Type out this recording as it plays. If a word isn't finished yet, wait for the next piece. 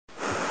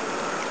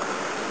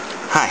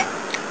Hi,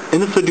 in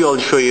this video I'll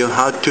show you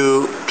how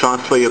to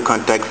transfer your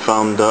contacts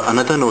from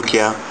another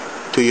Nokia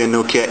to your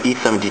Nokia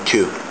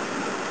E72.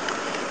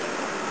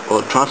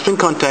 Well, transferring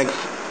contacts,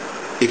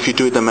 if you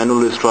do it the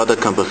manual, is rather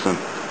cumbersome.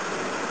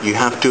 You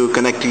have to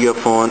connect your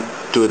phone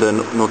to the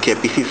Nokia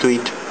PC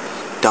suite,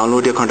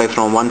 download your contacts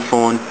from one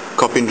phone,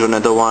 copy into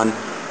another one,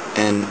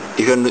 and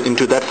if you're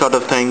into that sort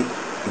of thing,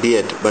 be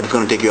it, but it's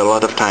going to take you a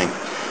lot of time.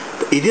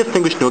 The easiest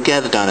thing which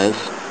Nokia has done is,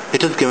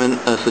 it has given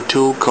us a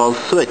tool called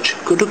Switch.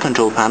 Go to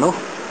Control Panel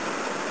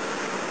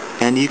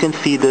and you can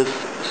see this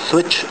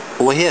switch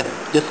over here.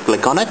 Just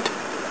click on it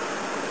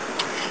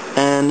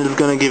and it's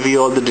going to give you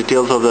all the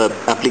details of the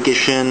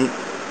application.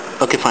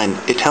 Okay, fine.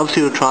 It helps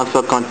you to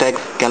transfer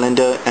contacts,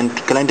 calendar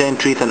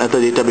entries and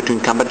other data between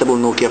compatible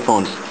Nokia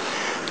phones.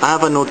 I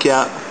have a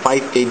Nokia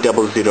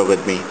 5800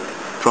 with me,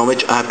 from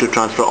which I have to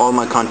transfer all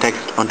my contacts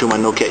onto my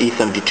Nokia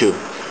E72.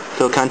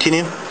 So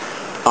continue.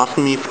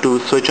 Asking me to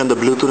switch on the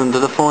Bluetooth into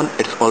the phone.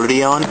 It's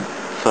already on,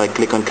 so I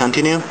click on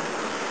continue.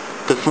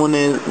 The phone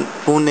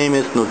name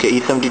is Nokia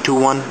E72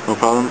 no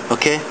problem.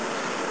 Okay,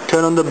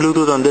 turn on the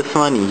Bluetooth on this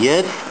one.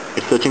 Yes,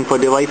 it's searching for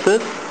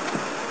devices.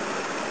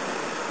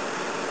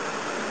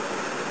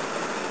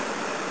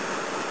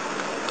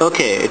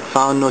 Okay, it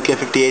found Nokia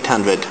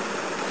 5800.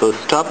 So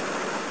stop,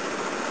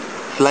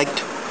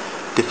 select,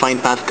 define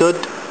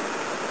passcode,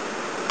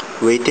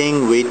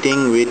 waiting.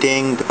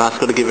 The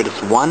passcode to give it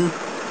is 1.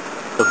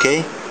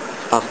 Okay,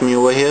 ask me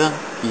over here.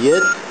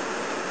 Yes,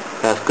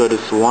 passcode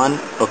is 1.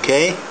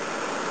 Okay,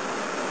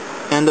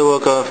 and the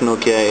work of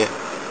Nokia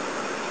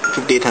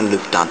 5800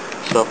 is done.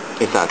 So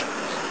it's that.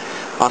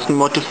 Ask me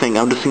what to sing. I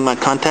have to sing my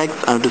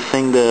contacts. I have to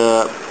sing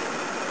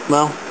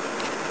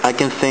I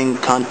can sing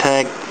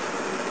contacts,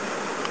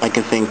 I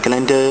can sing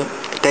calendar,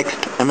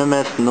 text,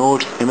 MMS,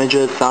 notes,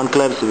 images, sound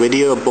clips,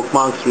 video,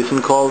 bookmarks,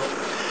 recent calls,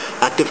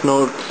 active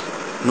notes,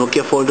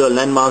 Nokia folder,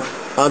 landmarks.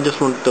 I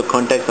just want the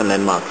contacts and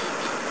landmarks.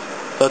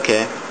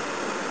 Okay,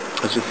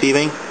 it's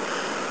receiving.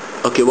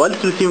 Okay, while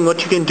it's receiving,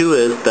 what you can do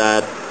is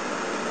that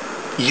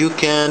you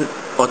can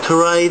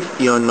authorize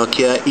your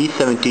Nokia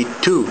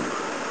E72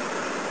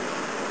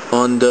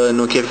 on the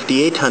Nokia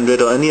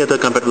 5800 or any other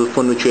compatible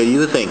phone which you are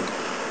using.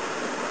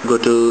 Go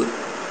to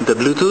the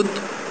Bluetooth,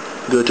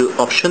 go to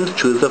options,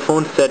 choose the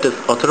phone, set as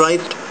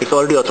authorized. It's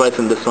already authorized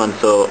in this one,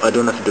 so I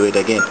don't have to do it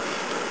again.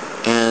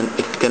 And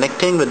it's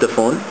connecting with the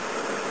phone.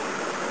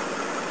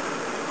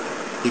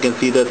 You can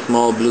see the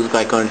small blue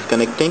icon is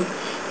connecting.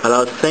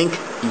 Allow sync,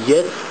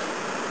 yes,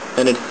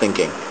 and it's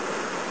syncing.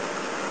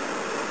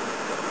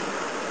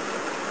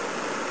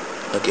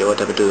 Okay, what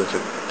happened to this?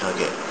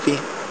 Okay, see,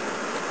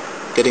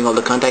 getting all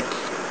the contacts.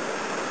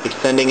 It's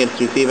sending, it's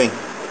receiving.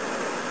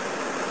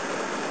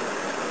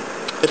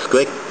 It's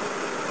quick.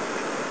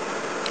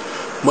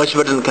 Much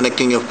better than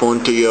connecting your phone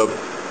to your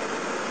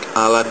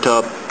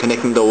laptop,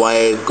 connecting the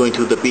wires, going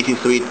to the PC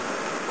suite,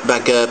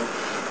 backup,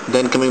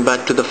 then coming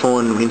back to the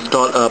phone,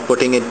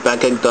 putting it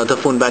back in the other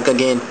phone back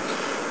again,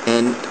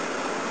 and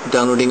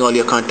downloading all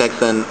your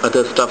contacts and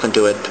other stuff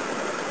into it.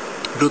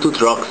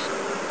 Bluetooth rocks.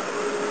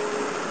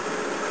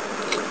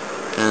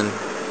 And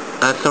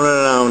I have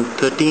somewhere around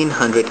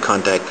 1300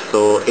 contacts,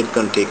 so it's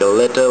going to take a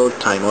little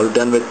time. All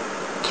done with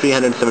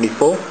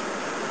 374,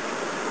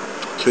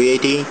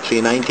 380,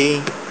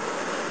 390,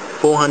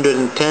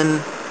 410,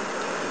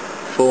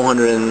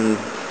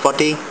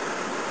 440.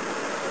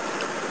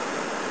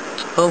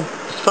 Oh,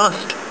 it's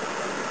fast.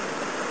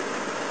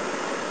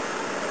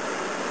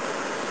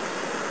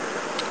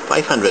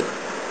 500,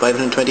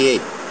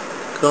 528.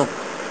 Go.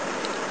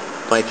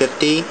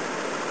 550.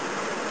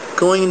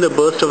 Going in the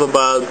burst of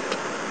about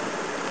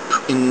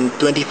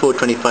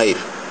 24-25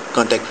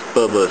 contacts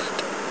per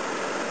burst.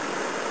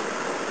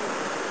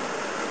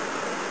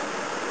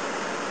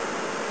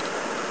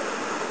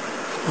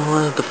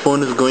 Oh, the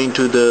phone is going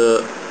to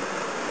the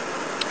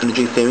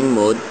energy saving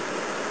mode,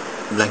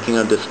 blanking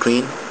out the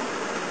screen.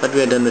 But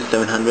we are done with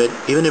 700.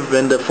 Even if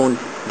when the phone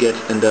gets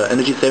in the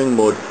energy saving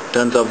mode,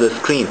 turns off the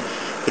screen,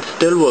 it's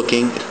still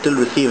working, it's still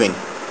receiving.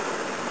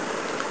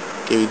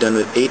 Okay, we're done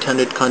with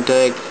 800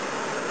 contacts.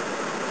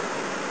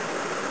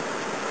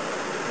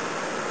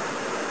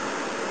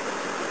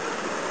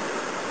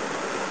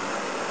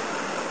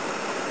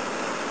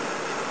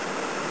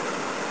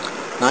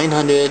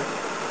 $900.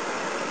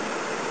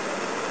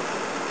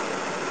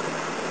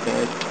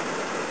 Okay.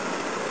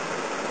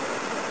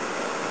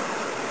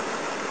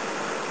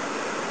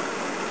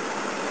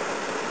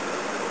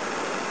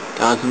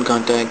 1,000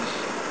 contacts.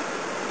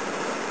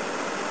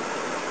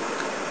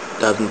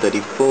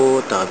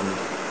 1,034,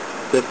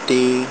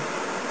 1,050.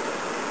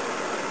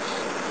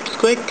 It's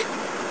quick.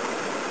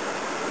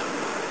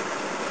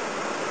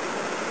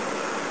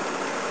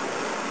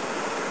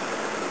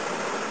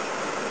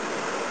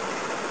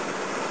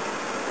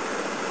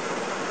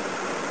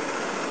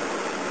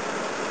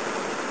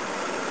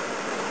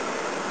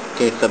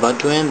 Okay, it's about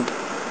to end.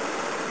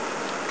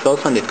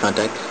 1,200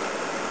 contacts.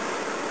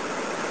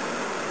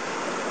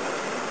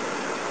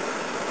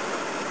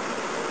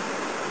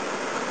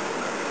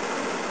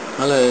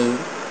 Hello.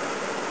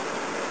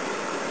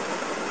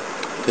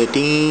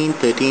 13,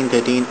 13,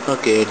 13.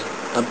 Okay, it's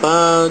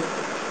about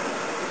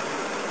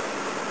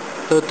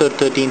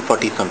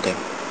 1340 something.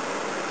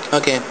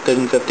 Okay,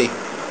 1350.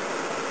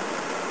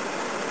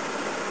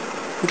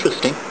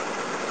 Interesting.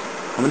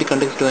 How many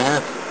contacts do I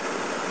have?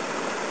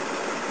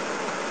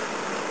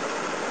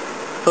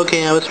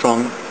 Okay, I was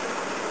wrong.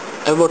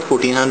 I have about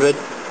 1400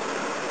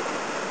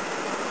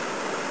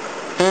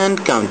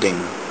 and counting.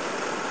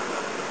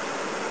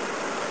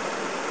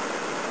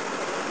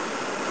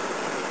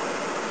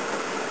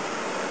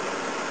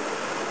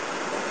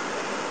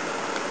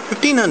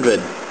 $1,500.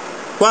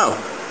 Wow.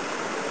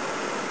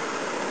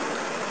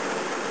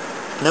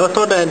 Never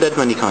thought I had that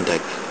many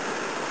contacts.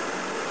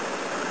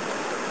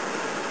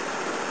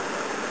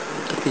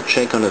 Let me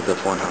check on the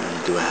phone how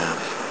many do I have.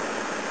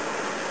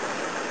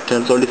 It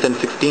has already sent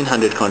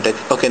 1600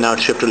 contacts. Okay, now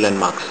it's shift to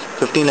landmarks.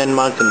 15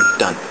 landmarks and it's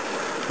done.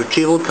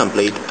 Retrieval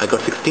complete. I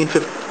got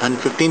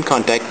 15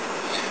 contacts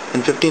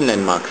and 15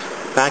 landmarks.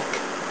 Back.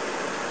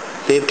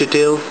 Save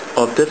details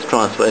of this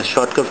transfer as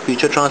shortcut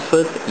future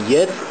transfers.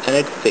 Yes, and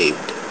it's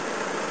saved.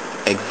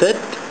 Exit.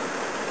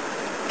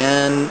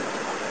 And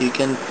you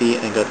can see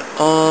I got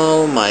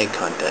all my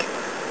contacts.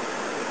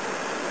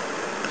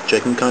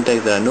 Checking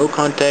contacts, there are no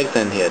contacts,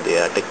 and here they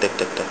are. Tick, tick,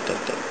 tick, tick, tick,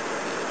 tick.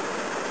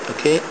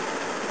 Okay.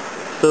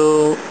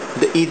 So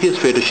the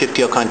easiest way to shift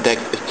your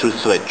contacts is through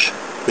switch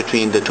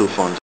between the two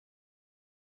phones.